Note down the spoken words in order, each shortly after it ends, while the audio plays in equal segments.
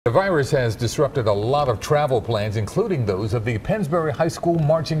The virus has disrupted a lot of travel plans, including those of the Pennsbury High School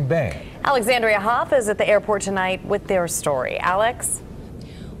marching band. Alexandria Hoff is at the airport tonight with their story. Alex?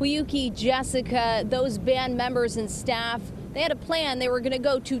 Well, Yuki, Jessica, those band members and staff, they had a plan. They were going to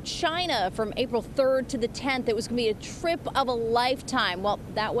go to China from April 3rd to the 10th. It was going to be a trip of a lifetime. Well,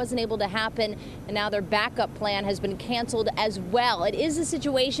 that wasn't able to happen, and now their backup plan has been canceled as well. It is a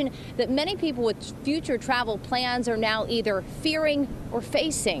situation that many people with future travel plans are now either fearing or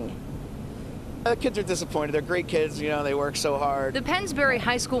facing. The kids are disappointed. They're great kids, you know, they work so hard. The Pennsbury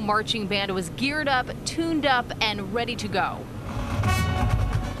High School marching band was geared up, tuned up, and ready to go.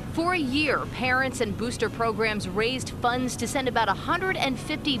 For a year, parents and booster programs raised funds to send about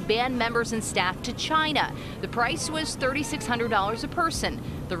 150 band members and staff to China. The price was $3,600 a person.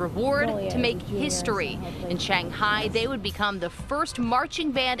 The reward, to make history. In Shanghai, they would become the first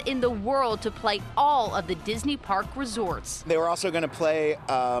marching band in the world to play all of the Disney park resorts. They were also going to play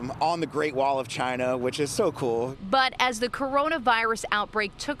on the Great Wall of China, which is so cool. But as the coronavirus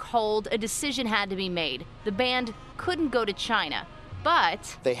outbreak took hold, a decision had to be made. The band couldn't go to China.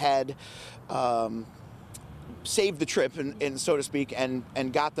 But they had saved the trip, and so to speak, and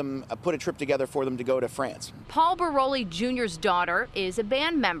got them, put a trip together for them to go to France. Paul Baroli Jr.'s daughter is a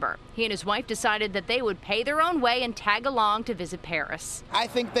band member. He and his wife decided that they would pay their own way and tag along to visit Paris. I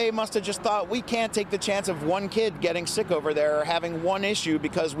think they must have just thought, we can't take the chance of one kid getting sick over there or having one issue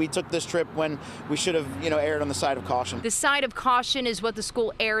because we took this trip when we should have, erred on the side of caution. The side of caution is what the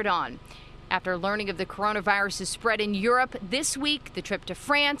school erred on. After learning of the coronavirus's spread in Europe, this week, the trip to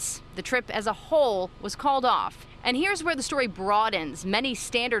France, the trip as a whole, was called off. And here's where the story broadens. Many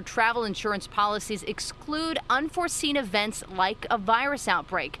standard travel insurance policies exclude unforeseen events like a virus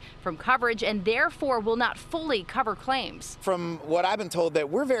outbreak from coverage and therefore will not fully cover claims. From what I've been told, that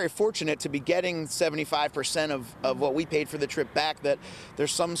we're very fortunate to be getting 75% of what we paid for the trip back, that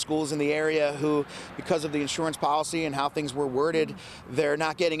there's some schools in the area who, because of the insurance policy and how things were worded, they're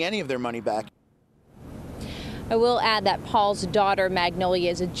not getting any of their money back. I will add that Paul's daughter, Magnolia,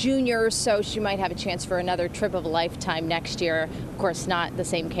 is a junior, so she might have a chance for another trip of a lifetime next year. Of course, not the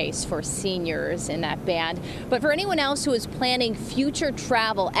same case for seniors in that band. But for anyone else who is planning future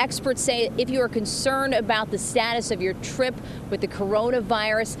travel, experts say if you are concerned about the status of your trip with the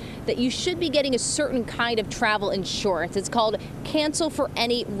coronavirus, that you should be getting a certain kind of travel insurance. It's called Cancel for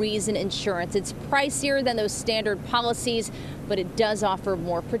Any Reason insurance. It's pricier than those standard policies, but it does offer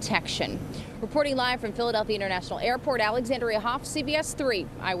more protection. Reporting live from Philadelphia International Airport, Alexandria Hoff, CBS 3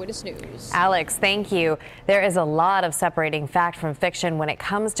 Eyewitness News. Alex, thank you. There is a lot of separating fact from fiction when it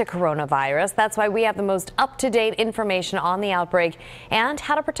comes to coronavirus. That's why we have the most up-to-date information on the outbreak and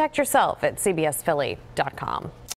how to protect yourself at cbsphilly.com.